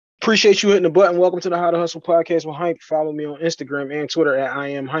Appreciate you hitting the button. Welcome to the How to Hustle podcast with HYMPE. Follow me on Instagram and Twitter at I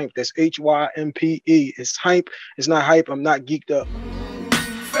am HYMPE. That's HYMPE. It's HYMPE. It's not hype. I'm not geeked up.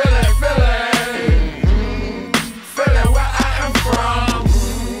 Feeling where I am from.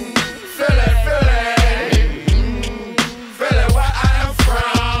 Feeling where I am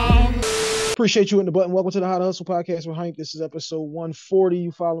from. Appreciate you hitting the button. Welcome to the How to Hustle podcast with HYMPE. This is episode 140.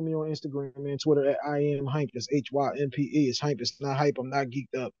 You follow me on Instagram and Twitter at I am HYMPE. That's HYMPE. It's HYMPE. It's not hype. I'm not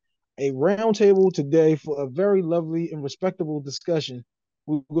geeked up. A roundtable today for a very lovely and respectable discussion.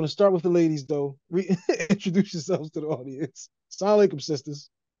 We're going to start with the ladies, though. Introduce yourselves to the audience. Assalamu alaikum, sisters.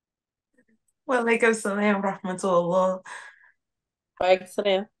 Wa alaikum salam rahmatullah.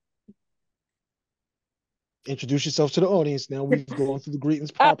 Salam. Introduce yourself to the audience. Now we've gone through the greetings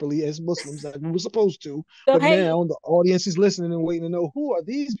properly as Muslims like we were supposed to. So, But hey, now the audience is listening and waiting to know who are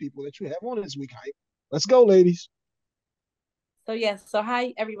these people that you have on this week, hype. Let's go, ladies. So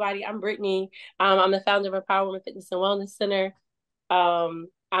hi everybody. I'm Brittany. I'm the founder of Empowerment Fitness and Wellness Center. I'm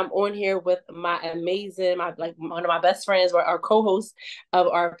on here with my amazing, one of my best friends, or our co-host of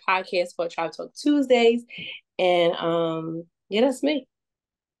our podcast for Tribe Talk Tuesdays, and yeah, that's me.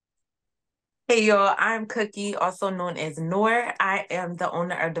 Hey y'all, I'm Cookie, also known as Noor. I am the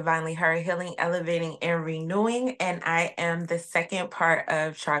owner of Divinely Her Healing, Elevating, and Renewing, and I am the second part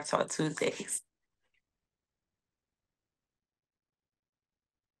of Tribe Talk Tuesdays.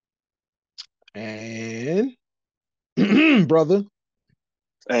 And brother.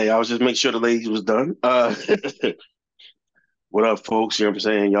 Hey, I was just making sure the ladies was done. What up, folks? You know what I'm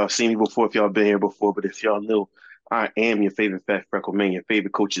saying? Y'all seen me before if y'all been here before, but if y'all new, I am your favorite fat freckle man, your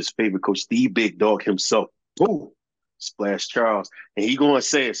favorite coach's favorite coach, the big dog himself. Ooh, Splash Charles. And he gonna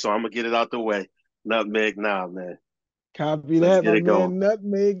say it, so I'm gonna get it out the way. Nutmeg, nah, man. Copy Let's that, get my it man. going.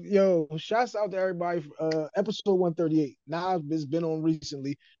 Nutmeg. Yo, shouts out to everybody. Episode 138. Nas has been on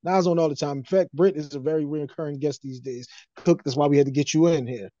recently. Nas on all the time. In fact, Britt is a very recurring guest these days. Cook, that's why we had to get you in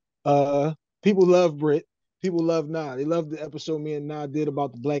here. People love Britt. People love Nas. They love the episode me and Nas did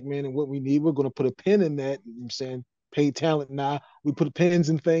about the black man and what we need. We're gonna put a pin in that. You know what I'm saying, paid talent Nas. We put pins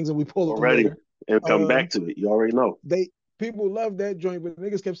in things and we pull them Already. later. And come back to it. You already know. People love that joint, but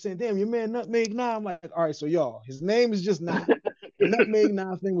niggas kept saying, damn, your man Nutmeg Nah. I'm like, all right, so y'all, his name is just Nah. The Nutmeg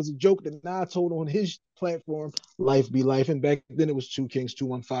Nah thing was a joke that Nah told on his platform, Life Be Life. And back then it was Two Kings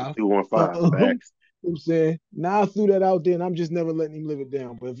 215. 215, facts. You know what I'm saying? Nah threw that out there, and I'm just never letting him live it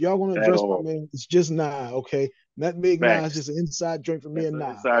down. But if y'all want to At address my all. man, it's just Nah, okay? Nutmeg Nah is Facts. just an inside joint for me That's and an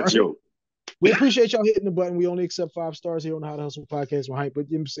Nah. inside all right? joke. We appreciate y'all hitting the button. We only accept 5 stars here on the How to Hustle podcast with hype, but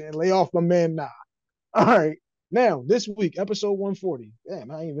you know what I'm saying? Lay off my man Nah. All right. Now, this week, episode 140.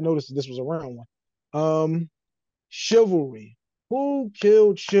 Damn, I didn't even notice that this was a round one. Chivalry. Who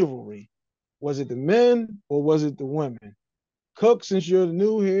killed chivalry? Was it the men or was it the women? Cook, since you're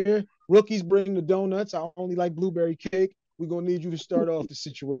new here, rookies bring the donuts. I only like blueberry cake. We're gonna need you to start off the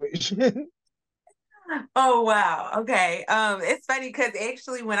situation. Oh wow. Okay. It's funny because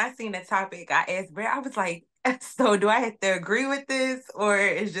actually when I seen the topic, I asked Brett, I was like, so do I have to agree with this or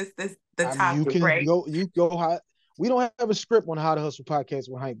is just this the I mean, topic, right? you go high. We don't have a script on How to Hustle podcast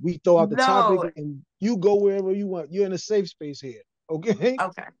with hype. We throw out the topic No. and you go wherever you want. You're in a safe space here. Okay.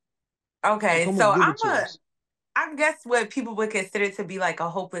 Okay. Okay. Come So on, give it to us. I guess what people would consider to be like a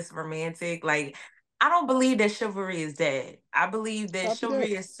hopeless romantic. Like, I don't believe that chivalry is dead. I believe that Copy that.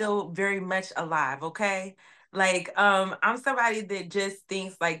 chivalry is still very much alive, okay? Like, I'm somebody that just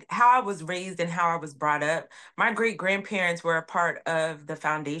thinks like how I was raised and how I was brought up. My great grandparents were a part of the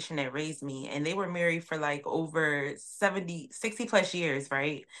foundation that raised me, and they were married for like over 70, 60 plus years,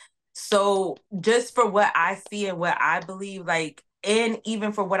 right? So just for what I see and what I believe, like, and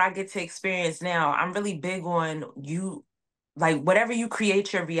even for what I get to experience now, I'm really big on you, like whatever you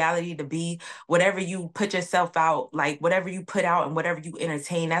create your reality to be, whatever you put yourself out, like whatever you put out and whatever you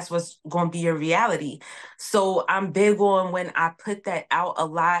entertain, that's what's going to be your reality. So I'm big on when I put that out a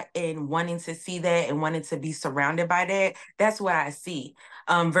lot and wanting to see that and wanting to be surrounded by that. That's what I see.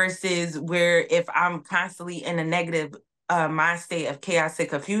 Versus where if I'm constantly in a negative mind state of chaos and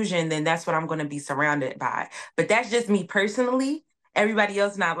confusion, then that's what I'm going to be surrounded by. But that's just me personally. Everybody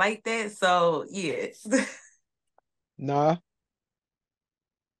else not like that. So yes. Nah.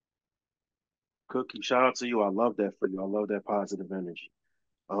 Cookie, shout out to you. I love that for you. I love that positive energy.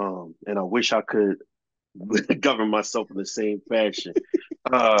 And I wish I could govern myself in the same fashion.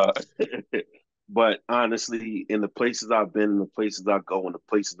 Uh, but honestly, in the places I've been, in the places I go, in the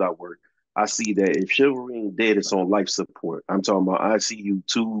places I work, I see that if chivalry ain't dead, it's on life support. I'm talking about ICU,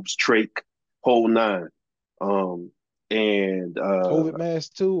 tubes, trach, whole nine. Um, And COVID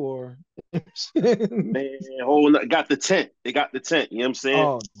mask too, or man, got the tent. They got the tent. You know what I'm saying?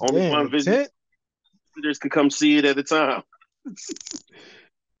 oh Only damn, one a tent. visitors could come see it at a time.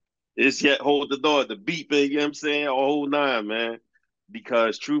 It's yet hold the door, the beeping, you know what I'm saying? A whole nine, man.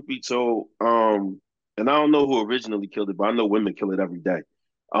 Because truth be told, and I don't know who originally killed it, but I know women kill it every day.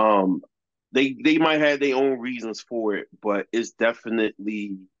 Um, they might have their own reasons for it, but it's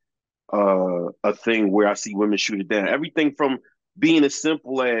definitely a thing where I see women shoot it down. Everything from being as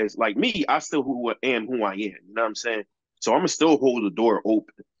simple as like me, I still who am who I am. You know what I'm saying? So I'm gonna still hold the door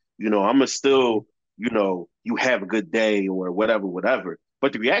open. I'm gonna still, you have a good day or whatever, whatever.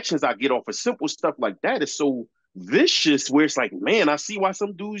 But the reactions I get off of simple stuff like that is so vicious where it's like, man, I see why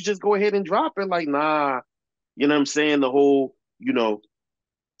some dudes just go ahead and drop it. Like, nah, you know what I'm saying? The whole,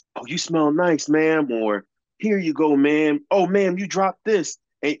 oh, you smell nice, ma'am, or here you go, ma'am. Oh, ma'am, you dropped this.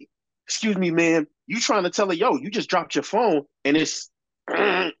 And excuse me, ma'am, you trying to tell her, yo, you just dropped your phone, and it's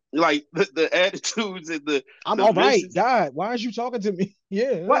like the attitudes and I'm the all right, vicious. God. Why is you talking to me?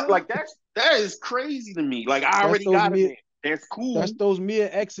 What? Yeah, Like that is crazy to me. Like I that's already those got it, me. man. That's That's cool. those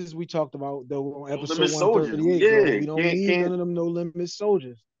Mia exes we talked about though on No episode limit soldiers. 138, bro. Yeah, We don't can't need none can't of them no limit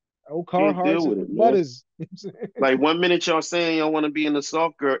soldiers. Oh, can't Carhartts deal with and it, man. Butters. Like 1 minute y'all saying y'all want to be in the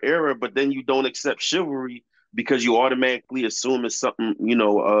soft girl era, but then you don't accept chivalry because you automatically assume it's something,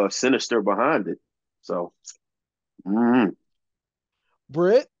 sinister behind it. So, mm,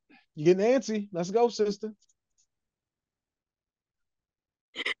 Britt, you getting antsy? Let's go, sister.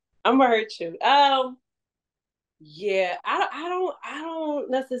 I'm gonna hurt you. Yeah, I don't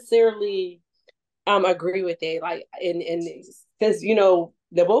necessarily agree with it. Like, and since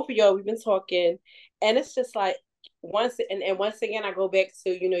the both of y'all we've been talking, and it's just like once again I go back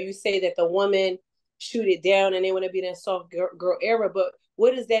to you say that the woman shoot it down and they want to be in that soft girl era, but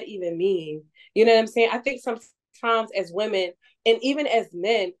what does that even mean? You know what I'm saying? I think sometimes as women and even as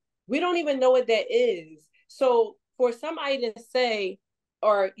men, we don't even know what that is. So for somebody to say,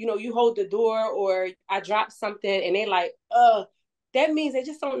 or you hold the door, or I drop something, and they like, that means they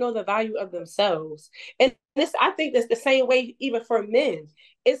just don't know the value of themselves. And this, I think that's the same way even for men.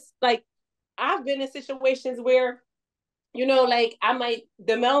 It's like I've been in situations where, like I might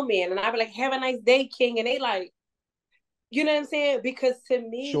the mailman and I be like, have a nice day, King. And they like, you know what I'm saying? Because to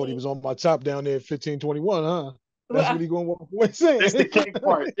Shorty me, was on my top down there at 1521, huh? That's what well, he going to walk away it's the saying. king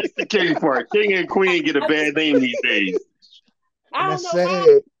part. It's the king part. King and queen get a bad name these days. I And don't that's know why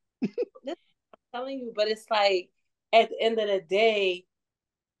sad. this I'm telling you, but it's like at the end of the day,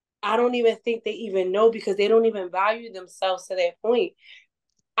 I don't even think they even know because they don't even value themselves to that point.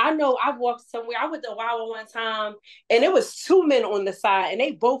 I know I walked somewhere. I went to Wawa one time, and it was two men on the side, and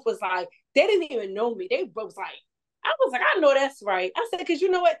they both was like, they didn't even know me. They both was like, I was like, I know that's right. I said, because you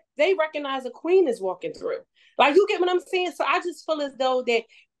know what? They recognize a queen is walking through. Like, you get what I'm saying? So I just feel as though that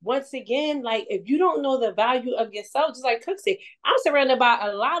once again, like if you don't know the value of yourself, just like Cook said, I'm surrounded by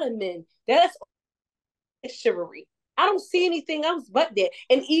a lot of men. That's chivalry. I don't see anything else but that.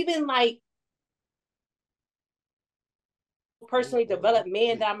 And even like personally developed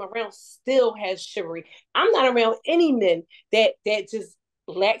man that I'm around still has chivalry. I'm not around any men that just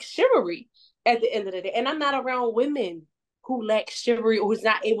lack chivalry at the end of the day. And I'm not around women who lack chivalry or who's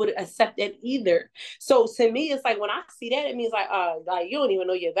not able to accept that either. So to me, it's like when I see that, it means like you don't even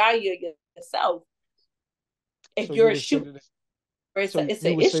know your value of yourself. If So you you're a would say shooter, that. it's So it's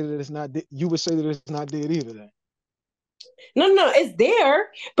you an would issue. say that it's not. You would say that it's not dead either. Then. No, it's there,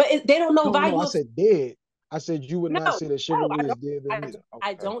 but they don't know No, value I of. said dead. I said you would No, not say that no, chivalry is dead then either.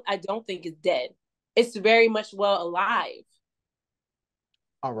 Okay. I don't think it's dead. It's very much well alive.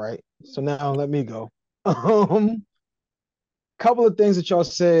 All right. So now let me go. Um, couple of things that y'all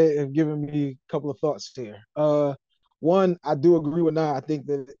said have given me a couple of thoughts here. One, I do agree with that. I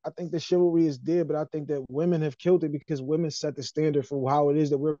think the chivalry is dead, but I think that women have killed it because women set the standard for how it is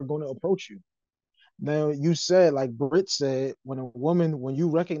that we're going to approach you. Now, you said, like Britt said, when you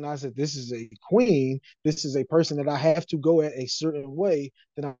recognize that this is a queen, this is a person that I have to go at a certain way,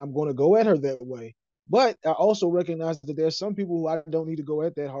 then I'm going to go at her that way. But I also recognize that there's some people who I don't need to go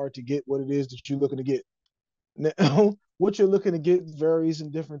at that hard to get what it is that you're looking to get. Now, what you're looking to get varies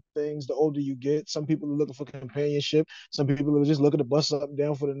in different things. The older you get, some people are looking for companionship. Some people are just looking to bust up and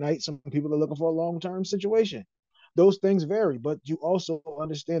down for the night. Some people are looking for a long-term situation. Those things vary, but you also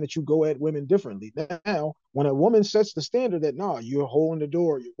understand that you go at women differently. Now, when a woman sets the standard that, nah, you're holding the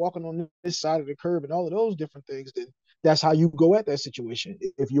door, you're walking on this side of the curb, and all of those different things, then that's how you go at that situation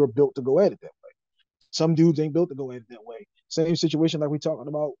if you're built to go at it that way. Some dudes ain't built to go at it that way. Same situation like we talking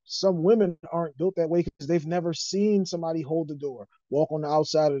about. Some women aren't built that way because they've never seen somebody hold the door, walk on the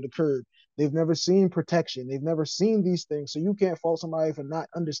outside of the curb. They've never seen protection. They've never seen these things. So you can't fault somebody for not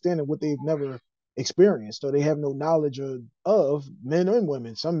understanding what they've never experienced, or they have no knowledge of men and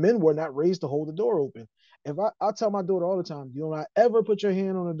women. Some men were not raised to hold the door open. If I tell my daughter all the time, do not ever put your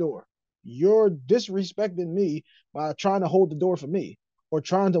hand on the door. You're disrespecting me by trying to hold the door for me or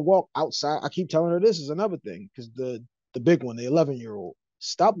trying to walk outside. I keep telling her this is another thing because the big one, the 11-year-old,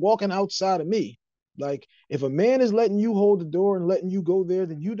 stop walking outside of me. Like, if a man is letting you hold the door and letting you go there,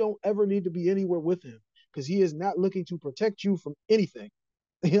 then you don't ever need to be anywhere with him because he is not looking to protect you from anything.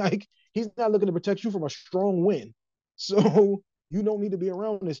 Like, he's not looking to protect you from a strong wind. So you don't need to be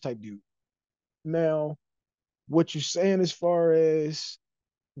around this type dude. Now, what you're saying as far as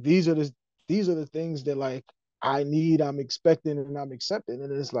these are the things that like I need, I'm expecting, and I'm accepting.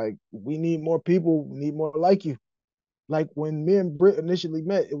 And it's like we need more people, we need more like you. Like when me and Britt initially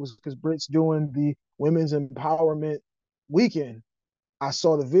met, it was because Britt's doing the women's empowerment weekend. I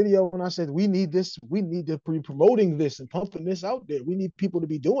saw the video and I said, we need this. We need to be promoting this and pumping this out there. We need people to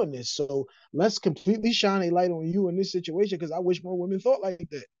be doing this. So let's completely shine a light on you in this situation because I wish more women thought like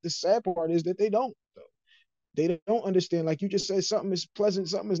that. The sad part is that they don't. They don't understand. Like you just said, something is pleasant,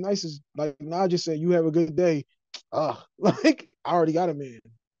 something is nice. Is like now I just said, you have a good day. Like I already got a man.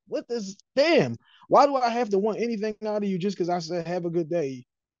 What this? Damn. Why do I have to want anything out of you just because I said have a good day?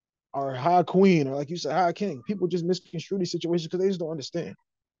 Or high queen, or like you said, high king. People just misconstrue these situations because they just don't understand.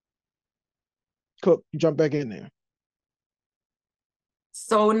 Cook, you jump back in there.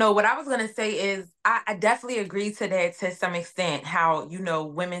 So no, what I was gonna say is I definitely agree to that to some extent, how, you know,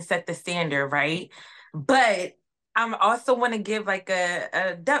 women set the standard, right? But I'm also want to give like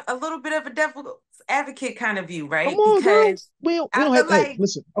a little bit of a devil's advocate kind of view, Come right? on, girl. Because We don't I have, feel hey, like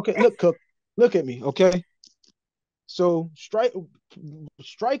listen. Okay, look, Cook. Look at me, okay? So strike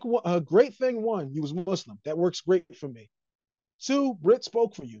great thing one, you was Muslim. That works great for me. Two, Brit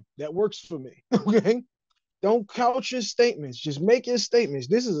spoke for you. That works for me. Okay. Don't couch your statements. Just make your statements.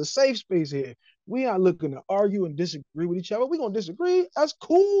 This is a safe space here. We aren't looking to argue and disagree with each other. We're gonna disagree. That's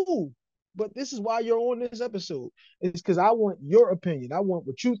cool. But this is why you're on this episode. It's because I want your opinion. I want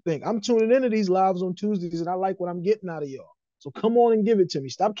what you think. I'm tuning into these lives on Tuesdays and I like what I'm getting out of y'all. So come on and give it to me.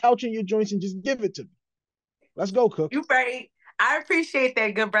 Stop couching your joints and just give it to me. Let's go, Cook. you right. I appreciate that,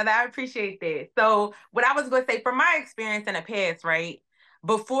 good brother. I appreciate that. So what I was going to say from my experience in the past, right?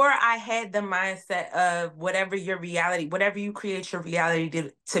 Before I had the mindset of whatever your reality, whatever you create your reality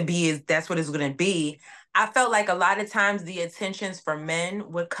to be, is that's what it's going to be. I felt like a lot of times the attentions for men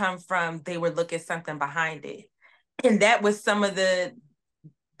would come from they would look at something behind it. And that was some of the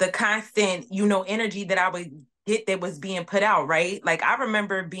constant, you know, energy that I would get that was being put out, right? Like I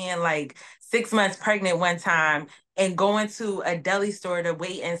remember being like 6 months pregnant one time and going to a deli store to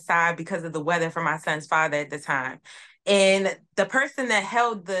wait inside because of the weather for my son's father at the time. And the person that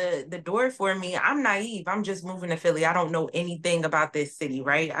held the door for me, I'm naive. I'm just moving to Philly. I don't know anything about this city,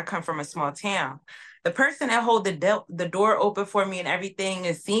 right? I come from a small town. The person that held the door open for me and everything,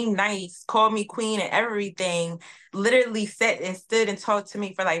 it seemed nice, called me queen and everything, literally sat and stood and talked to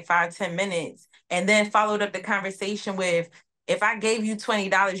me for like 5-10 minutes, and then followed up the conversation with, if I gave you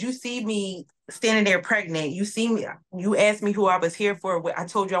 $20, you see me standing there pregnant, you see me, you asked me who I was here for, I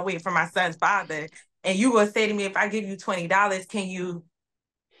told you I'm waiting for my son's father, and you will say to me, if I give you $20, can you?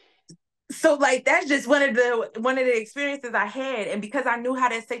 So like that's just one of the experiences I had, and because I knew how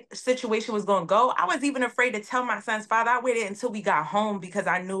that situation was going to go, I was even afraid to tell my son's father. I waited until we got home because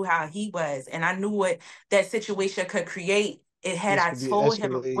I knew how he was, and I knew what that situation could create. It had This I could be told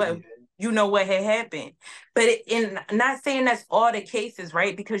him what, escalated. you know, what had happened. But in not saying that's all the cases,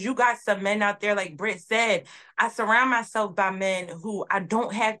 right? Because you got some men out there, like Britt said, I surround myself by men who I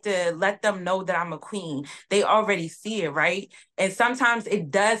don't have to let them know that I'm a queen. They already see it, right? And sometimes it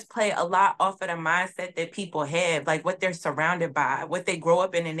does play a lot off of the mindset that people have, like what they're surrounded by, what they grow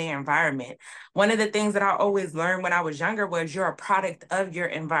up in their environment. One of the things that I always learned when I was younger was you're a product of your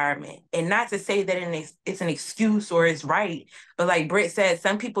environment. And not to say that it's an excuse or it's right, but like Britt said,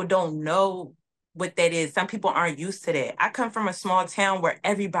 some people don't know what that is. Some people aren't used to that. I come from a small town where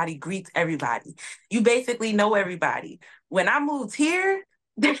everybody greets everybody. You basically know everybody. When I moved here,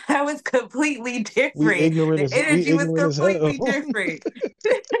 that was completely different. The We energy was ignorant as hell. completely different.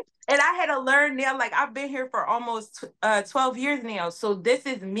 And I had to learn now, like I've been here for almost 12 years now. So this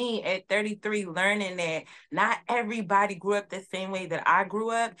is me at 33 learning that not everybody grew up the same way that I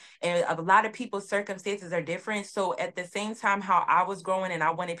grew up. And a lot of people's circumstances are different. So at the same time, how I was growing and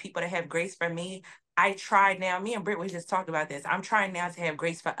I wanted people to have grace for me, I tried now, me and Britt, we just talked about this. I'm trying now to have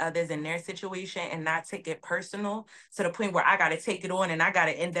grace for others in their situation and not take it personal to the point where I got to take it on and I got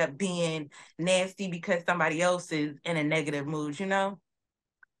to end up being nasty because somebody else is in a negative mood, you know?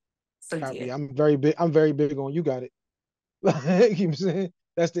 So Copy. yeah. I'm very big. I'm very big on you got it. Like, you know what I'm saying?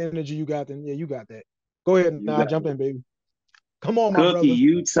 That's the energy you got. Then yeah, you got that. Go ahead, You nah, got jump in, baby. Come on, my Cookie, brother.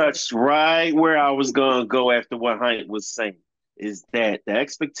 you touched right where I was gonna go after what Hyatt was saying. Is that the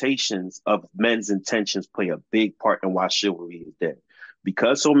expectations of men's intentions play a big part in why chivalry is dead?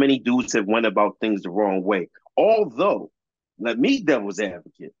 Because so many dudes have went about things the wrong way. Although, let me devil's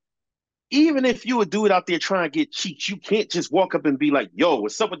advocate. Even if you a dude out there trying to get cheeks, you can't just walk up and be like, "Yo,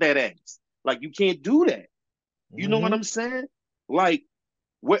 what's up with that ass?" Like you can't do that. You know what Mm-hmm. I'm saying? Like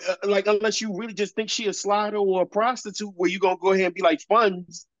like unless you really just think she a slider or a prostitute, where you gonna go ahead and be like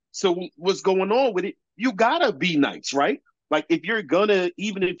funds. So what's going on with it? You gotta be nice, right? Like if you're gonna,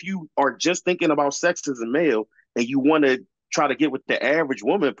 even if you are just thinking about sex as a male and you want to try to get with the average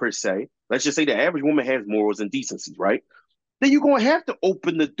woman per se, let's just say the average woman has morals and decencies, right? Then you're gonna have to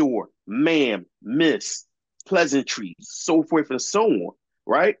open the door, ma'am, miss, pleasantries, so forth and so on,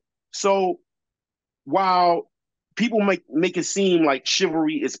 right? So while people make it seem like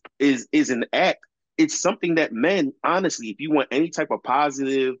chivalry is an act, it's something that men, honestly, if you want any type of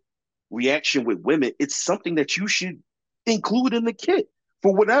positive reaction with women, it's something that you should include in the kit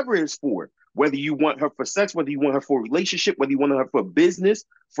for whatever it's for. Whether you want her for sex, whether you want her for a relationship, whether you want her for business,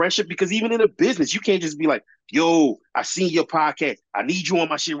 friendship, because even in a business, you can't just be like, yo, I seen your podcast. I need you on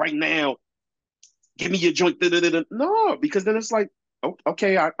my shit right now. Give me your joint. Da, da, da, da. No, because then it's like, oh,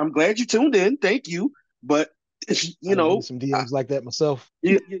 okay, I'm glad you tuned in. Thank you. But, I you done been in know, some DMs like that myself.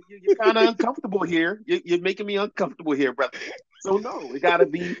 you're kind of uncomfortable here. You're making me uncomfortable here, brother. So, no, it got to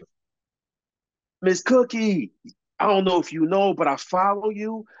be Miss Cookie. I don't know if you know, but I follow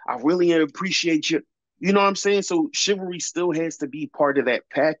you. I really appreciate you. You know what I'm saying? So, chivalry still has to be part of that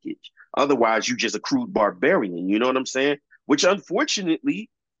package. Otherwise, you just a crude barbarian. You know what I'm saying? Which, unfortunately,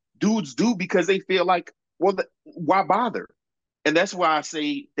 dudes do because they feel like, well, why bother? And that's why I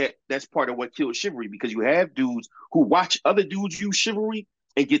say that that's part of what kills chivalry, because you have dudes who watch other dudes use chivalry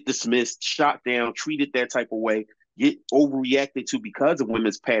and get dismissed, shot down, treated that type of way, get overreacted to because of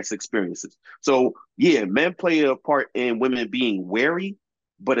women's past experiences. So yeah, men play a part in women being wary,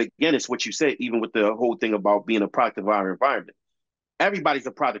 but again, it's what you said, even with the whole thing about being a product of our environment. Everybody's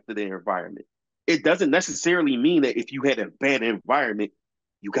a product of their environment. It doesn't necessarily mean that if you had a bad environment,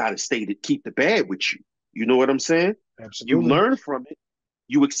 you got to stay to keep the bad with you. You know what I'm saying? You Absolutely. learn from it,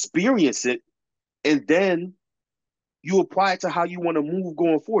 you experience it, and then you apply it to how you want to move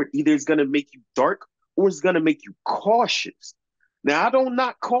going forward. Either it's going to make you dark or it's going to make you cautious. Now, I don't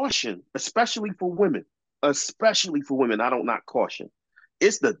not caution, especially for women. Especially for women, I don't not caution.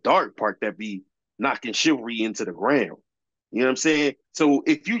 It's the dark part that be knocking chivalry into the ground. You know what I'm saying? So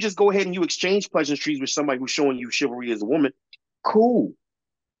if you just go ahead and you exchange pleasantries with somebody who's showing you chivalry as a woman, cool.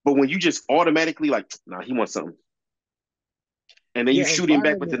 But when you just automatically like, nah, he wants something, and then you Your shoot him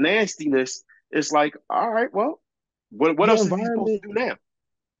back with the environment, nastiness, it's like, all right, well, what your else is he supposed environment to do now?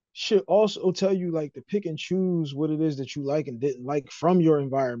 should also tell you like to pick and choose what it is that you like and didn't like from your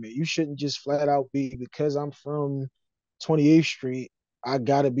environment. You shouldn't just flat out be because I'm from 28th Street, I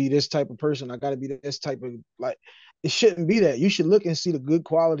gotta be this type of person. I gotta be this type of like it shouldn't be that. You should look and see the good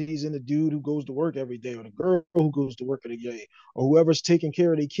qualities in the dude who goes to work every day or the girl who goes to work every day or whoever's taking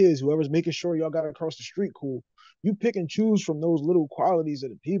care of their kids, whoever's making sure y'all got across the street cool. You pick and choose from those little qualities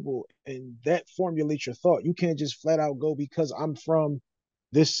of the people and that formulates your thought. You can't just flat out go because I'm from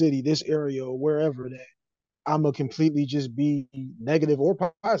this city, this area, or wherever that I'm gonna completely just be negative or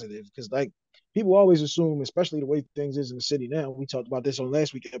positive. Because like people always assume, especially the way things is in the city now. We talked about this on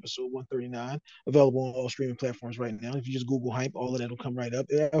last week episode 139, available on all streaming platforms right now. If you just Google hype, all of that will come right up.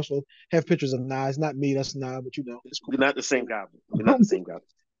 They also have pictures of Nas, not me, that's Nas, but you know, it's We're not the same guy. We're not the same guy.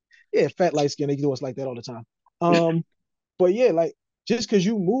 yeah, fat light skin, they do us like that all the time. Um, but yeah, like just because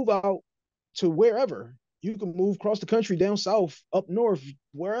you move out to wherever, you can move across the country, down south, up north,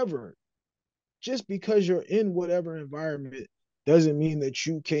 wherever. Just because you're in whatever environment doesn't mean that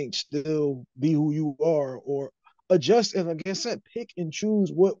you can't still be who you are or adjust. And like I said, pick and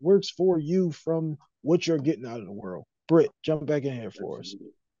choose what works for you from what you're getting out of the world. Britt, jump back in here for us.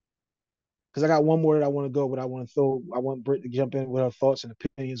 Because I got one more that I want to go, but I want Britt to jump in with her thoughts and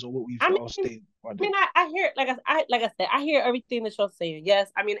opinions on what we've I mean, all stated. I hear like I said, I hear everything that you're saying.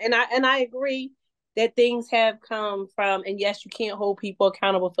 Yes, I mean, and I agree that things have come from, and yes, you can't hold people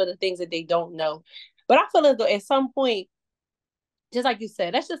accountable for the things that they don't know. But I feel as though at some point, just like you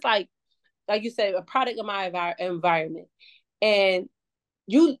said, that's just like you said, a product of my environment, and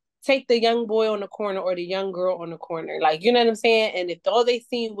you take the young boy on the corner or the young girl on the corner, like you know what I'm saying. And if all they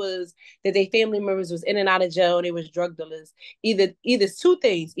seen was that their family members was in and out of jail, and they was drug dealers, either two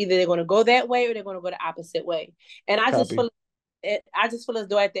things: either they're going to go that way or they're going to go the opposite way. And I just Copy. feel I just feel as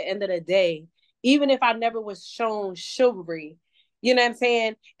though at the end of the day, even if I never was shown chivalry, you know what I'm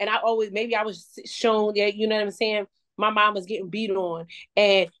saying? And maybe I was shown that, you know what I'm saying? My mom was getting beat on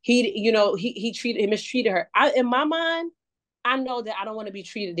and he mistreated her. In my mind, I know that I don't want to be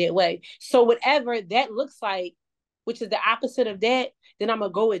treated that way. So whatever that looks like, which is the opposite of that, then I'm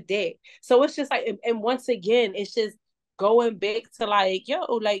gonna go with that. So it's just like, and once again, it's just going back to like, yo,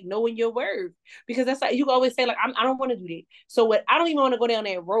 like knowing your worth. Because that's like, you always say, like, I don't want to do that. So what, I don't even want to go down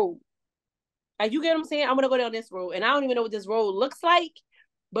that road. Like, you get what I'm saying? I'm gonna go down this road. And I don't even know what this road looks like,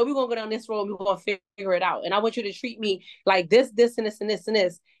 but we're gonna go down this road and we're gonna figure it out. And I want you to treat me like this, this, and this, and this, and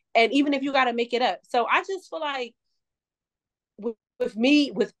this. And even if you gotta make it up. So I just feel like with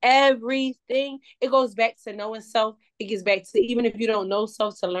me, with everything, it goes back to knowing self. It gets back to, even if you don't know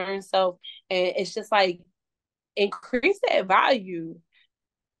self, to learn self. And it's just like, increase that value.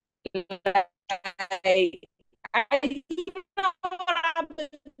 Like, you know what I've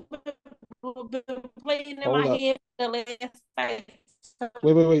been playing in Hold my up. head the last like,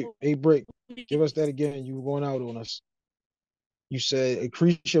 Wait. Hey, Brick, give us that again. You were going out on us. You said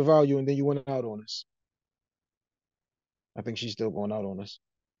increase your value, and then you went out on us. I think she's still going out on us.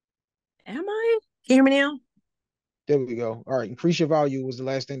 Am I? Can you hear me now? There we go. All right, increase your value was the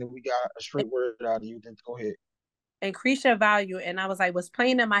last thing that we got a straight word out of you. Then go ahead. Increase your value. And I was like, what's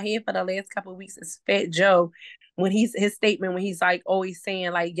playing in my head for the last couple of weeks is Fat Joe, when his statement, when he's like always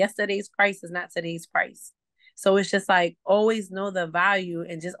saying like, yesterday's price is not today's price. So it's just like, always know the value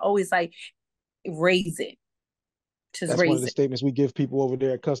and just always like raise it. Just That's one of raise the it. statements we give people over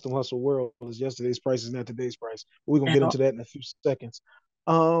there at Custom Hustle World is yesterday's price is not today's price. We're gonna get into that in a few seconds.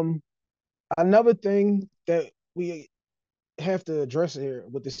 Another thing that we have to address here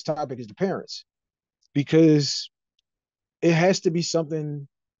with this topic is the parents, because it has to be something.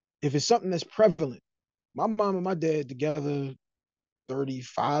 If it's something that's prevalent, my mom and my dad together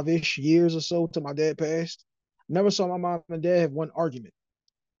 35-ish years or so till my dad passed. Never saw my mom and dad have one argument.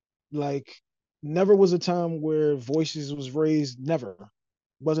 Like, never was a time where voices was raised. Never.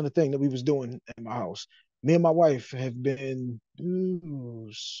 Wasn't a thing that we was doing at my house. Me and my wife have been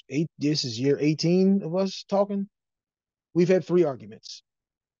this is year 18 of us talking. We've had 3 arguments.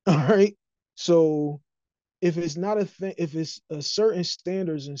 All right. So if it's not a thing, if it's a certain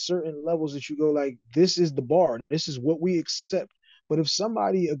standards and certain levels that you go like, this is the bar, this is what we accept. But if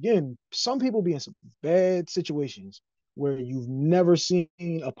somebody, again, some people be in some bad situations where you've never seen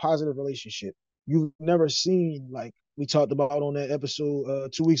a positive relationship, you've never seen, like we talked about on that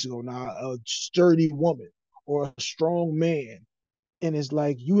episode 2 weeks ago, now a sturdy woman or a strong man, and it's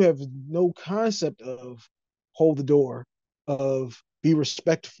like you have no concept of hold the door, of be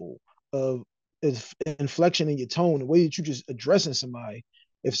respectful, of inflection in your tone, the way that you just addressing somebody.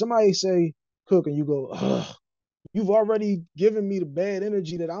 If somebody say cook and you go, ugh, you've already given me the bad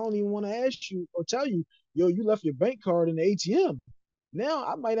energy that I don't even want to ask you or tell you, yo, you left your bank card in the ATM. Now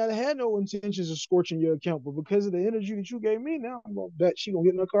I might not have had no intentions of scorching your account, but because of the energy that you gave me, now I'm gonna bet she gonna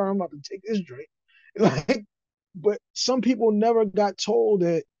get in the car. I'm about to take this drink. Like, but some people never got told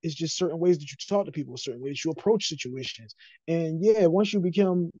that it's just certain ways that you talk to people, certain ways you approach situations. And yeah, once you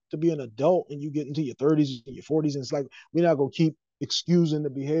become to be an adult and you get into your 30s and your 40s, and it's like we're not gonna keep excusing the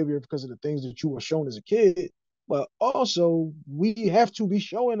behavior because of the things that you were shown as a kid. But also, we have to be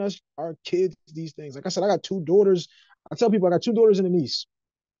showing us our kids these things. Like I said, I got 2 daughters. I tell people I got 2 daughters and a niece.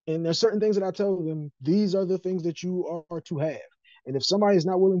 And there's certain things that I tell them, these are the things that you are to have. And if somebody is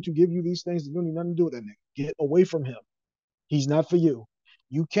not willing to give you these things, you don't need nothing to do with that nigga. Get away from him. He's not for you.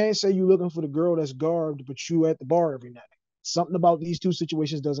 You can't say you're looking for the girl that's garbed, but you at the bar every night. Something about these 2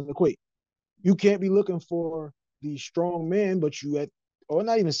 situations doesn't equate. You can't be looking for the strong man, but you at, or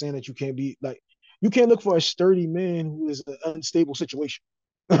not even saying that you can't be like, you can't look for a sturdy man who is an unstable situation.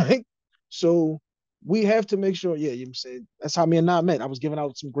 Right? So we have to make sure, yeah, you saying that's how me and Nah met. I was giving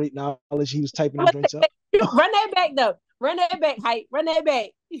out some great knowledge. He was typing them joints up. Run that back though. Run that back, hype. Run that back.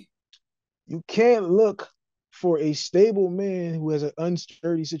 You can't look for a stable man who has an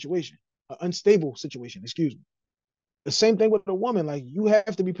unsturdy situation, an unstable situation, excuse me. The same thing with a woman. Like, you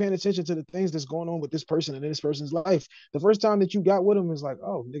have to be paying attention to the things that's going on with this person and in this person's life. The first time that you got with him is like,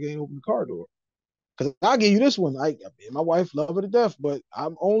 oh, nigga ain't open the car door. Because I'll give you this one. I mean, my wife love her to death, but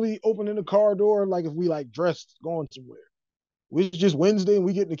I'm only opening the car door like if we like dressed going somewhere. It's just Wednesday and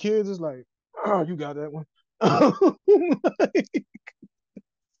we getting the kids. It's like, oh, you got that one. I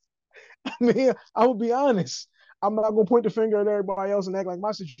mean, I will be honest. I'm not gonna point the finger at everybody else and act like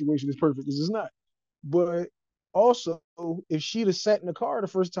my situation is perfect because it's not. But also, if she'd have sat in the car the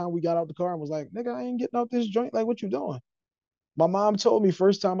first time we got out the car and was like, "Nigga, I ain't getting out this joint. Like, what you doing?" My mom told me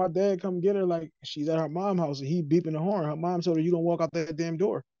first time my dad come get her, like she's at her mom's house and he beeping the horn. Her mom told her, "You don't walk out that damn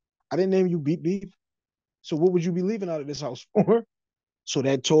door. I didn't name you beep beep. So what would you be leaving out of this house for?" So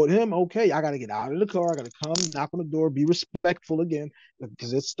that told him, okay, I got to get out of the car. I got to come, knock on the door, be respectful again,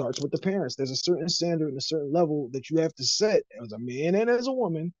 because it starts with the parents. There's a certain standard and a certain level that you have to set as a man and as a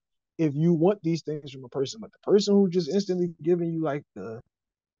woman if you want these things from a person. But the person who just instantly giving you like the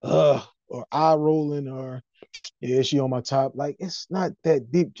or eye rolling or yeah, she on my top, like it's not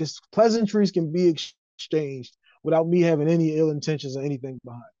that deep. Just pleasantries can be exchanged without me having any ill intentions or anything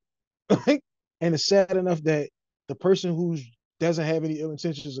behind. And it's sad enough that the person who doesn't have any ill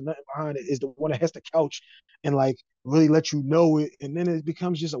intentions or nothing behind it is the one that has to couch and like really let you know it, and then it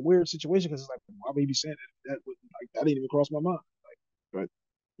becomes just a weird situation because it's like, why would you be saying that? That would like that didn't even cross my mind. Like,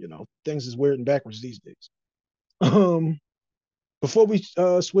 but things is weird and backwards these days. Um, before we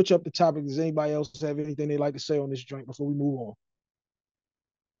switch up the topic, does anybody else have anything they'd like to say on this joint before we move on?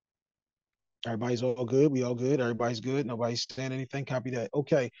 Everybody's all good. We all good. Everybody's good. Nobody's saying anything. Copy that.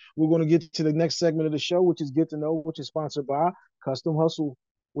 Okay. We're going to get to the next segment of the show, which is Get to Know, which is sponsored by Custom Hustle,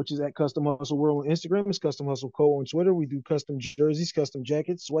 which is at Custom Hustle World on Instagram. It's Custom Hustle Co. on Twitter. We do custom jerseys, custom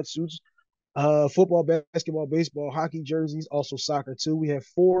jackets, sweatsuits, football, basketball, baseball, hockey jerseys, also soccer too. We have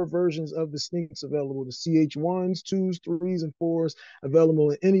 4 versions of the sneakers available: the CH1s, 2s, 3s, and 4s, available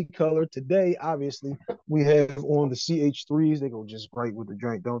in any color. Today, obviously, we have on the CH3s. They go just right with the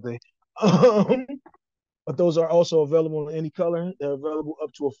drink, don't they? But those are also available in any color. They're available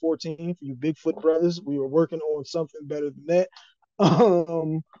up to a 14 for you Bigfoot brothers. We are working on something better than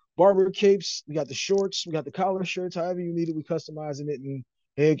that. Barber capes, we got the shorts, we got the collar shirts, however you need it, we customizing it and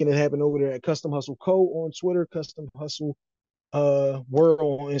making it happen over there at Custom Hustle Co. on Twitter, Custom Hustle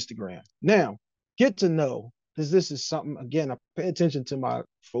World on Instagram. Now, get to know, because this is something, again, I pay attention to my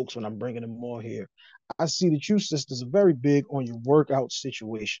folks when I'm bringing them on here. I see that you sisters are very big on your workout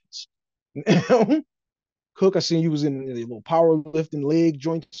situations. Cook, I seen you was in a little powerlifting leg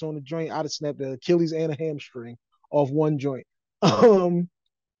joints on the joint. I'd have snapped the Achilles and a hamstring off one joint.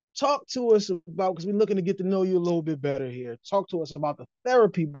 Talk to us about, because we're looking to get to know you a little bit better here. Talk to us about the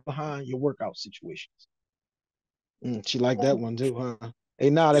therapy behind your workout situations. She liked that one too, huh? Hey,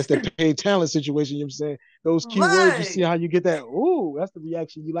 nah, that's that paid talent situation. You know what I'm saying? Those key words, you see Look, how you get that? Ooh, that's the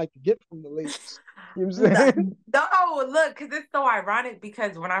reaction you like to get from the ladies. You know what I'm no, saying? no, look, because it's so ironic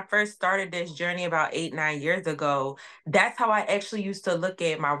because when I first started this journey about 8, 9 years ago, that's how I actually used to look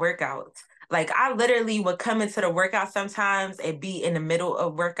at my workouts. Like I literally would come into the workout sometimes and be in the middle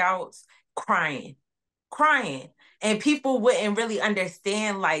of workouts crying, crying. And people wouldn't really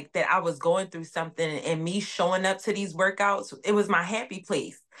understand like that I was going through something and me showing up to these workouts, it was my happy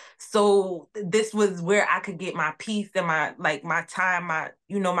place. So this was where I could get my peace and my time,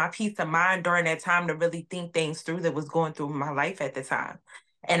 my peace of mind during that time to really think things through that was going through my life at the time.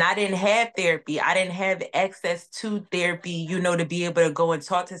 And I didn't have therapy. I didn't have access to therapy, to be able to go and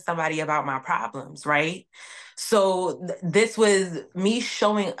talk to somebody about my problems, right? So this was me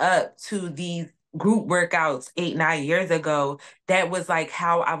showing up to these group workouts 8, 9 years ago. That was like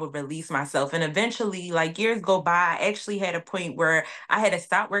how I would release myself. And eventually, like years go by, I actually had a point where I had to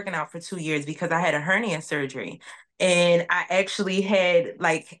stop working out for 2 years because I had a hernia surgery. And I actually had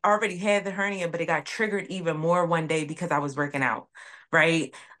like already had the hernia, but it got triggered even more one day because I was working out.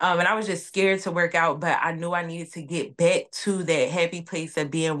 Right. And I was just scared to work out, but I knew I needed to get back to that happy place of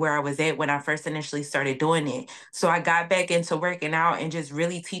being where I was at when I first initially started doing it. So I got back into working out and just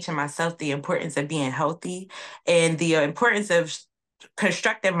really teaching myself the importance of being healthy and the importance of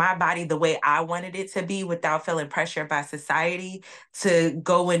constructing my body the way I wanted it to be without feeling pressured by society to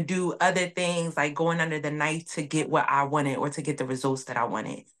go and do other things like going under the knife to get what I wanted or to get the results that I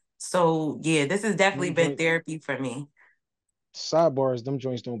wanted. So yeah, this has definitely Them been joint therapy for me. sidebars, them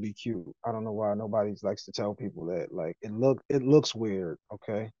joints don't be cute. I don't know why nobody likes to tell people that. Like it looks weird,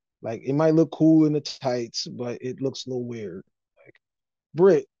 okay? Like it might look cool in the tights, but it looks a little weird. Like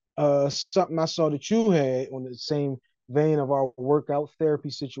Britt, something I saw that you had on the same vein of our workout therapy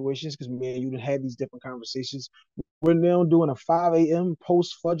situations, because me and you had these different conversations. We're now doing a 5 a.m.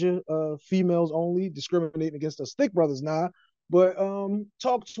 post fudger, females only, discriminating against us thick brothers now. But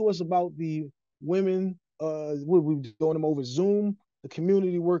talk to us about the women. We're doing them over Zoom, the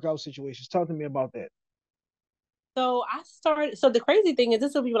community workout situations. Talk to me about that. So I started. So the crazy thing is,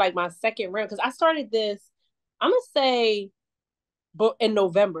 this will be like my second round because I started this. I'm gonna say, but in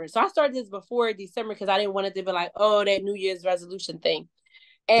November. So I started this before December because I didn't want it to be like, oh, that New Year's resolution thing.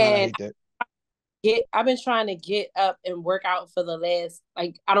 God, I And hate that. I've been trying to get up and work out for the last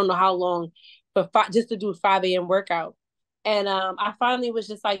like I don't know how long, but just to do a 5 a.m. workout. And I finally was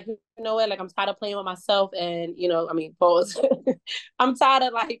just like, you know what, like I'm tired of playing with myself, and pause. I'm tired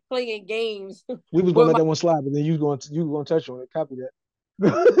of like playing games We was gonna with let my that one slide, but then you was gonna touch on it. Copy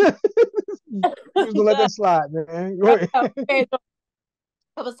that. You was gonna let that slide, man. Go ahead.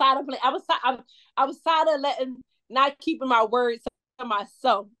 I was tired of playing. I was tired of letting not keeping my words to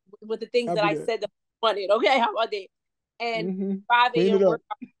myself with the things that Copy I that. said that I wanted. Okay, how about that? And Mm-hmm. 5 Clean it a.m. up.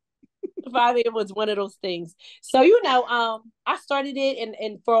 5 a.m. was one of those things. So I started it,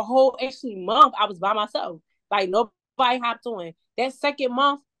 and for a whole actually month, I was by myself. Like nobody hopped on. That second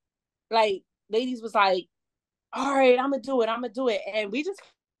month, like ladies was like, "All right, I'm gonna do it. I'm gonna do it," and we just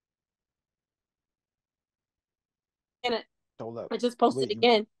and Hold up. I just posted Wait.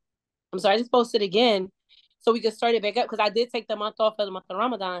 again. I'm sorry, I just posted again so we could start it back up because I did take the month off for the month of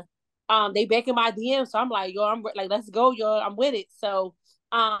Ramadan. They back in my DM, so I'm like, yo, I'm like, let's go, yo, I'm with it. So,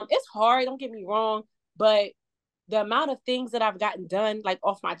 it's hard. Don't get me wrong, but the amount of things that I've gotten done, like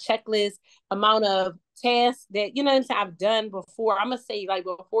off my checklist, amount of tasks that what I'm saying, I've done before. I'm gonna say like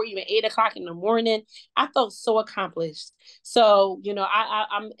before even 8 o'clock in the morning, I felt so accomplished. So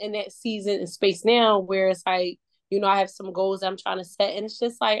I'm in that season and space now where it's like I have some goals that I'm trying to set, and it's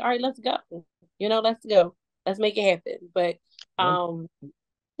just like, all right, let's go. Let's go. Let's make it happen. But One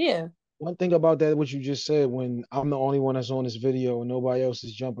yeah, one thing about that, what you just said, when I'm the only one that's on this video and nobody else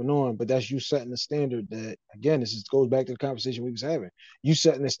is jumping on, but that's you setting the standard that, again, this goes back to the conversation we was having. You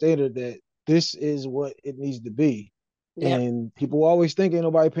setting the standard that this is what it needs to be. yep, And people always think ain't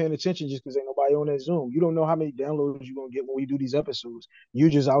nobody paying attention just because ain't nobody on that Zoom. You don't know how many downloads you're gonna get when we do these episodes. You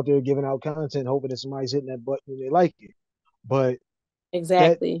just out there giving out content, hoping that somebody's hitting that button and they like it. But that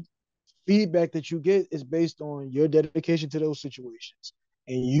exactly, feedback that you get is based on your dedication to those situations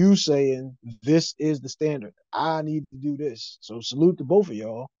and you saying this is the standard. I need to do this. So salute to both of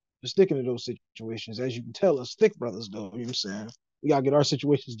y'all for sticking to those situations. As you can tell, us thick brothers, though. You know what I'm saying? We gotta get our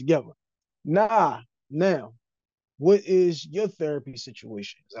situations together. Now, what is your therapy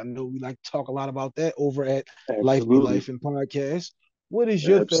situations? I know we like to talk a lot about that over at Life Be Absolutely. Life and Podcast. What is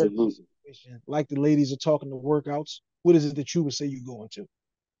your therapy Absolutely. situation? Like the ladies are talking to workouts. What is it that you would say you're going to?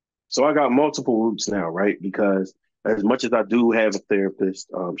 So I got multiple routes now, right? Because as much as I do have a therapist,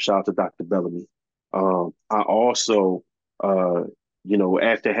 shout out to Dr. Bellamy, I also, uh,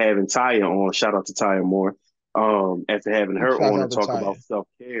 after having Taya on, shout out to Taya Moore, after having her Shout on out and to talk Taya. about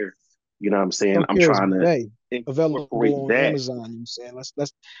self-care, you know what I'm saying? Self I'm care is trying to Bay available incorporate on that. Amazon. You know what I'm saying?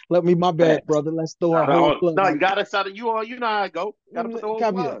 Let's let me my bad, Facts. brother. Let's throw our whole plug No, out you got to shout out you all. You know how I go. Got to put the there. whole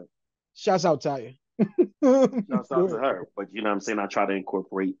Copy that. plug. Shouts out Taya. Shouts Go out to ahead. her. But you know what I'm saying? I try to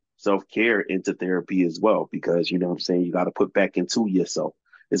incorporate self-care into therapy as well because you know what I'm saying, you got to put back into yourself.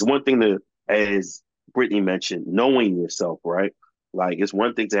 It's one thing to, as Brittany mentioned, knowing yourself, right? Like it's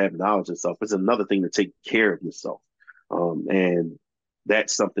one thing to have knowledge of yourself. It's another thing to take care of yourself. And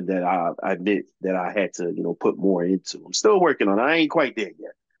that's something that I admit that I had to, put more into. I'm still working on it. I ain't quite there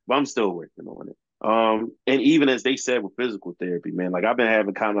yet, but I'm still working on it. And even as they said with physical therapy, man, like I've been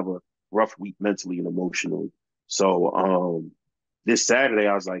having kind of a rough week mentally and emotionally. So this Saturday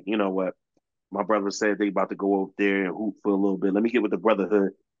I was like, you know what? My brother said they about to go up there and hoop for a little bit. Let me get with the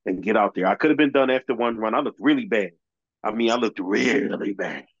brotherhood and get out there. I could have been done after one run. I looked really bad. I mean, I looked really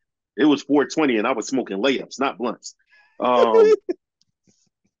bad. It was 4:20 and I was smoking layups, not blunts. Um,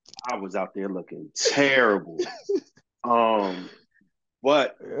 I was out there looking terrible. Um,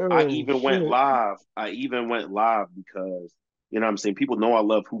 But I Oh even went shit. live. I even went live because what I'm saying, people know I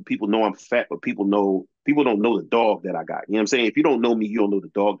love who people know I'm fat, but people don't know the dog that I got. You know what I'm saying? If you don't know me, you don't know the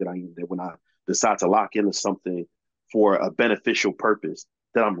dog that I am. That when I decide to lock into something for a beneficial purpose,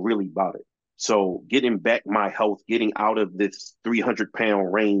 that I'm really about it. So getting back my health, getting out of this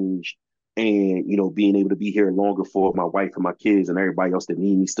 300-pound range, and being able to be here longer for my wife and my kids and everybody else that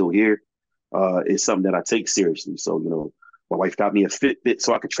need me still here, is something that I take seriously. So my wife got me a Fitbit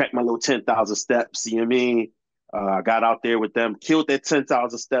so I could track my little 10,000 steps. You know what I mean? I got out there with them, killed that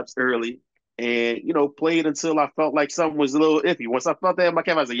 10,000 steps early, and, played until I felt like something was a little iffy. Once I felt that in my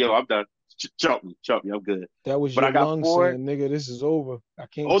camera, I said, yo, I'm done. Chump me, I'm good. That was But your I got lungs four. saying, nigga, this is over. I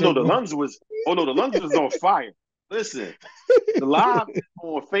can't Oh, no, take the more. lungs was on fire. Listen, the live is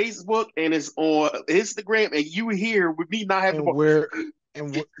on Facebook and it's on Instagram, and you here with me not having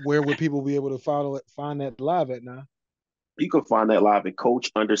And to. where would people be able to find that live at now? You can find that live at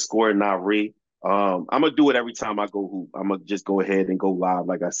Coach_Nirie. I'm gonna do it every time I go hoop. I'm gonna just go ahead and go live,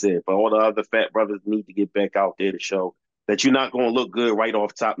 like I said. But all the other fat brothers need to get back out there to show that you're not gonna look good right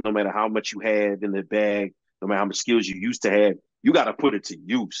off top, no matter how much you have in the bag, no matter how much skills you used to have. You got to put it to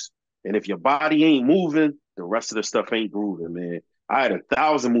use. And if your body ain't moving, the rest of the stuff ain't grooving, man. I had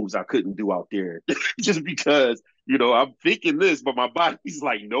 1,000 moves I couldn't do out there just because I'm thinking this, but my body's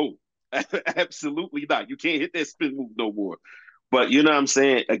like, no, absolutely not. You can't hit that spin move no more. But you know what I'm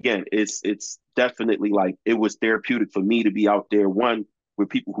saying? Again, it's definitely like it was therapeutic for me to be out there, one, with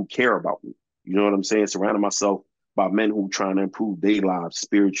people who care about me. You know what I'm saying? Surrounding myself by men who trying to improve their lives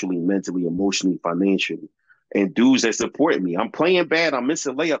spiritually, mentally, emotionally, financially, and dudes that support me. I'm playing bad, I'm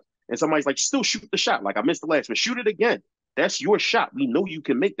missing layup, and somebody's like, still shoot the shot. Like I missed the last one. Shoot it again. That's your shot. We know you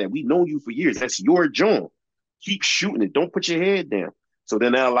can make that. We've known you for years. That's your joint. Keep shooting it. Don't put your head down. So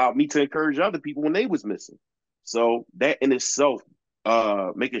then that allowed me to encourage other people when they was missing. So that in itself,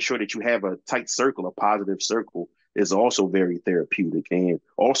 making sure that you have a tight circle, a positive circle, is also very therapeutic and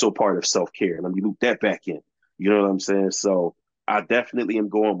also part of self care. Let me loop that back in. You know what I'm saying? So I definitely am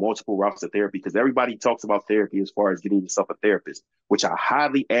going multiple routes of therapy because everybody talks about therapy as far as getting yourself a therapist, which I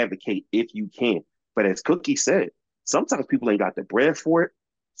highly advocate if you can. But as Cookie said, sometimes people ain't got the bread for it.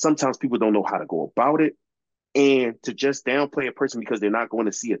 Sometimes people don't know how to go about it. And to just downplay a person because they're not going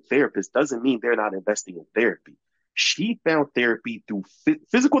to see a therapist doesn't mean they're not investing in therapy. She found therapy through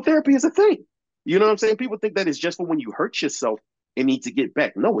physical therapy is a thing. You know what I'm saying? People think that it's just for when you hurt yourself and need to get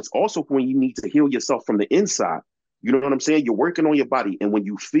back. No, it's also for when you need to heal yourself from the inside. You know what I'm saying? You're working on your body. And when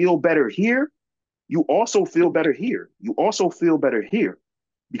you feel better here, you also feel better here. You also feel better here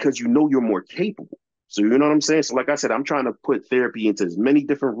because you know you're more capable. So, you know what I'm saying? So, like I said, I'm trying to put therapy into as many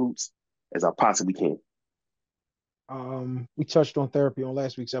different routes as I possibly can. We touched on therapy on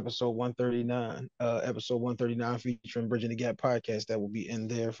last week's episode 139, featuring Bridging the Gap podcast. That will be in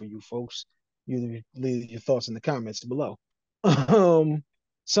there for you folks. You leave your thoughts in the comments below. Something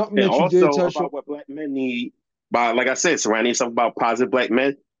And that you did also touch on. about what black men need by, like I said, surrounding yourself about positive black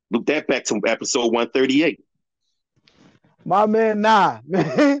men. Loop that back to episode 138. My man, nah,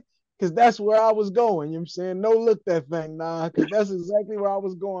 man. Because that's where I was going. You know what I'm saying? No look that thing, nah. Because that's exactly where I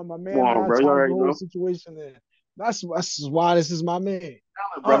was going. My Come man, on, nah, bro. You ties the already whole know. situation there. That's why this is my man.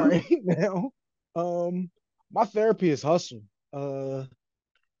 All Brother. right, now. My therapy is hustle.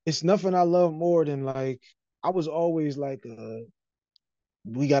 It's nothing I love more than like I was always like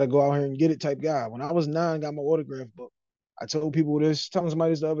we gotta go out here and get it type guy. When I was 9, got my autograph book. I told people this, telling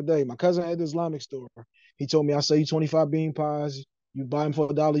somebody this the other day. My cousin had the Islamic store. He told me, I sell you 25 bean pies. You buy them for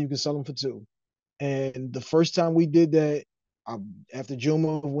 $1, you can sell them for $2. And the first time we did that, after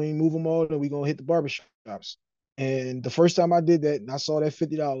Juma, we ain't move them all, then we gonna hit the barbershops. And the first time I did that, and I saw that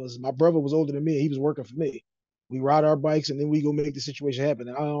 $50, my brother was older than me, and he was working for me. We ride our bikes, and then we go make the situation happen.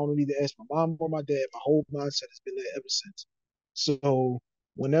 And I don't need to ask my mom or my dad. My whole mindset has been that ever since. So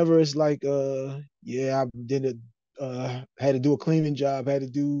whenever it's like, yeah, I did it, had to do a cleaning job, had to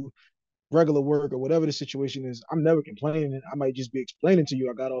do regular work or whatever the situation is, I'm never complaining. I might just be explaining to you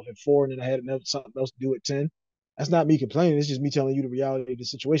I got off at 4 and then I had another something else to do at 10. That's not me complaining. It's just me telling you the reality of the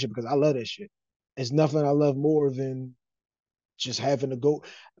situation because I love that shit. It's nothing I love more than just having to go.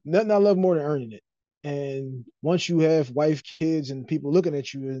 Nothing I love more than earning it. And once you have wife, kids, and people looking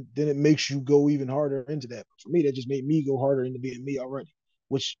at you, then it makes you go even harder into that. But for me, that just made me go harder into being me already,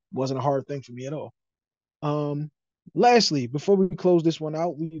 which wasn't a hard thing for me at all. Um, Lastly, before we close this one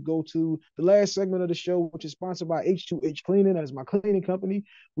out, we go to the last segment of the show, which is sponsored by H2H Cleaning. That is my cleaning company.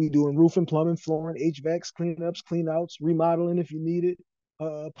 We doing roofing, plumbing, flooring, HVACs, cleanups, cleanouts, remodeling if you need it,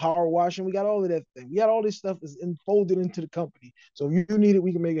 power washing. We got all of that thing. We got all this stuff is enfolded into the company. So if you need it,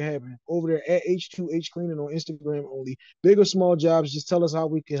 we can make it happen. Over there at H2H Cleaning on Instagram only. Big or small jobs, just tell us how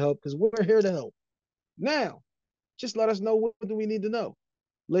we can help because we're here to help. Now, just let us know what do we need to know.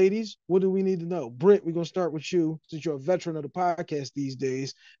 Ladies, what do we need to know? Britt, we're going to start with you since you're a veteran of the podcast these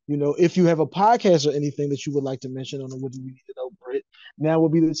days. You know, if you have a podcast or anything that you would like to mention on the What Do We Need to Know, Britt, now will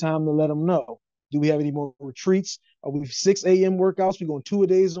be the time to let them know. Do we have any more retreats? Are we 6 a.m. workouts? We're going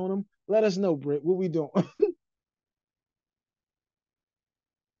 2-a-days on them? Let us know, Britt. What we doing?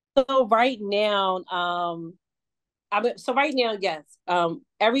 So right now, yes.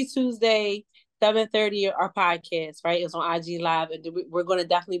 Every Tuesday, 7:30 our podcast, right? It's on IG Live, and we're going to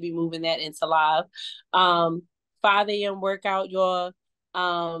definitely be moving that into live. 5 a.m. workout, y'all.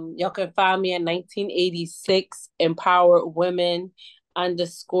 Y'all can find me at 1986 Empower Women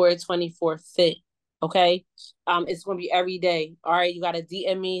 _24 Fit. Okay. It's gonna be every day. All right, you gotta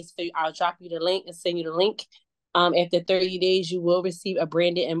DM me, so I'll drop you the link and send you the link. After 30 days, you will receive a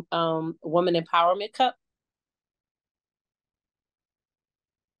branded woman empowerment cup.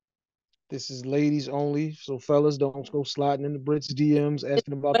 This is ladies only, so fellas, don't go sliding in the Brit's DMs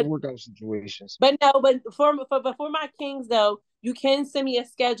asking about the workout situations. But for my kings though, you can send me a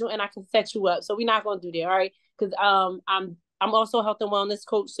schedule and I can set you up. So we're not gonna do that, all right? Because I'm also a health and wellness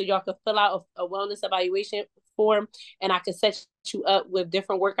coach, so y'all can fill out a wellness evaluation platform, and I can set you up with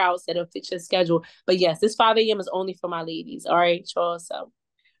different workouts that'll fit your schedule. But yes, this 5 a.m. is only for my ladies. All right, y'all. So,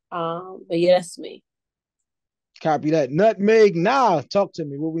 but yeah, that's me. Copy that. Nutmeg, talk to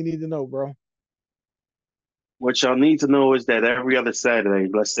me. What we need to know, bro. What y'all need to know is that every other Saturday,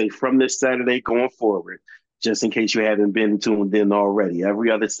 let's say from this Saturday going forward, just in case you haven't been tuned in already, every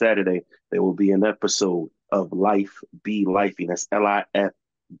other Saturday, there will be an episode of Life Be Lifing. That's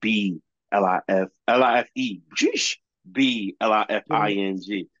Lifbe, sheesh,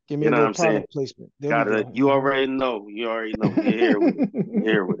 BLIFING. Give me You a know what little I'm saying? product placement. There we Gotta, go. you already know. You're here with it. You're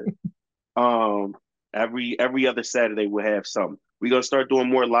here with it. Every other Saturday we'll have something. We're gonna start doing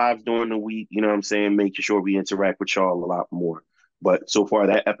more lives during the week, you know what I'm saying, making sure we interact with y'all a lot more. But so far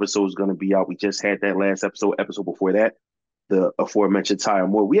that episode is gonna be out. We just had that last episode before that, the aforementioned Ty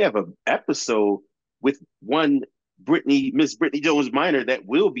Moore. We have an episode with Miss Brittany Jones Minor that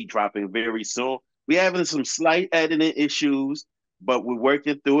will be dropping very soon. We're having some slight editing issues, but we're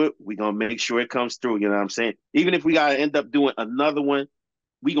working through it. We're gonna make sure it comes through, you know what I'm saying? Even if we gotta end up doing another one,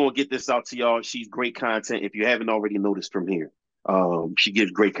 we gonna get this out to y'all. She's great content. If you haven't already noticed from here, she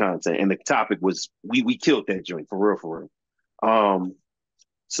gives great content, and the topic was we killed that joint for real, for real.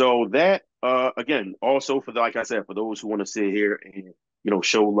 So that again, also for like I said, for those who want to sit here and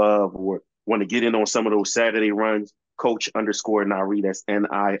show love or want to get in on some of those Saturday runs, Coach_Nirie. That's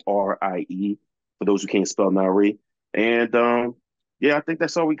Nirie. For those who can't spell Nirie, and yeah, I think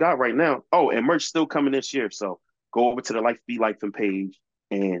that's all we got right now. Oh, and merch still coming this year, so go over to the Life Be Lifing page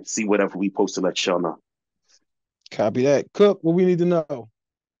and see whatever we post to let y'all know. Copy that. Cook, what we need to know.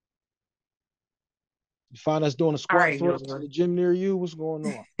 You find us doing a squat thrust in the gym near you. What's going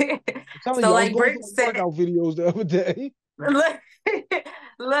on? I'm telling you, I was going through workout videos the other day.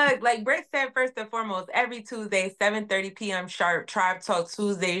 Look, like Britt said, first and foremost, every Tuesday, 7:30 p.m. sharp, Tribe Talk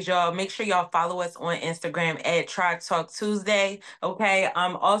Tuesdays, y'all. Make sure y'all follow us on Instagram at Tribe Talk Tuesday. Okay.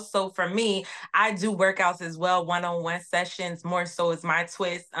 Also for me, I do workouts as well, one-on-one sessions. More so is my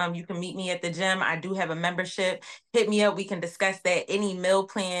twist. You can meet me at the gym. I do have a membership. Hit me up. We can discuss that. Any meal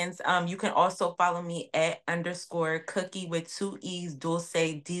plans. You can also follow me at _cookie with 2 E's,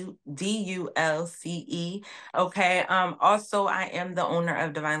 Dulce, DULCE. Okay. Also, I am the owner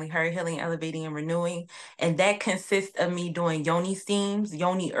of Divinely Her Healing, Elevating, and Renewing, and that consists of me doing yoni steams,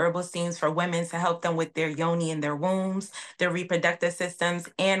 yoni herbal steams for women to help them with their yoni and their wombs, their reproductive systems,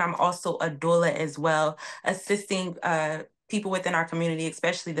 and I'm also a doula as well, assisting people within our community,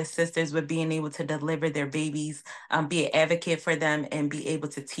 especially the sisters, with being able to deliver their babies, be an advocate for them, and be able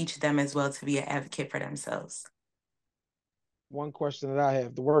to teach them as well to be an advocate for themselves. One question that I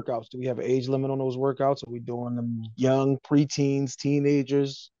have, the workouts, do we have an age limit on those workouts? Are we doing them young, preteens,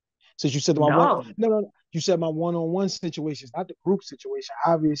 teenagers? Since you said no, you said my one-on-one situations, not the group situation.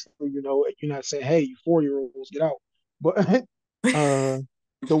 Obviously, you're not saying, hey, you 4-year-olds, get out. But the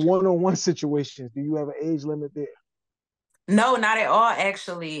one-on-one situations, do you have an age limit there? No, not at all,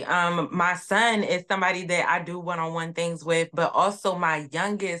 actually. My son is somebody that I do one-on-one things with, but also my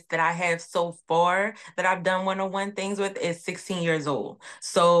youngest that I have so far that I've done one-on-one things with is 16 years old.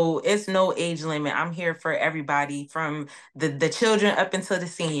 So it's no age limit. I'm here for everybody from the children up until the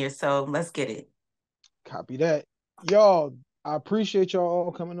seniors. So let's get it. Copy that. Y'all, I appreciate y'all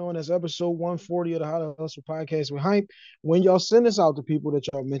all coming on. That's episode 140 of the How to Hustle podcast with HYMPE. When y'all send this out to people that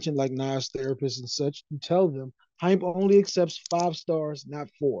y'all mentioned, like Nas therapists and such, you tell them HYMPE only accepts 5 stars, not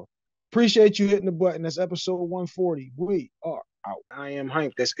 4. Appreciate you hitting the button. That's episode 140. We are out. I am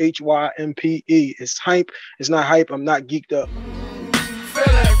HYMPE. That's HYMPE. It's HYMPE. It's not hype. I'm not geeked up.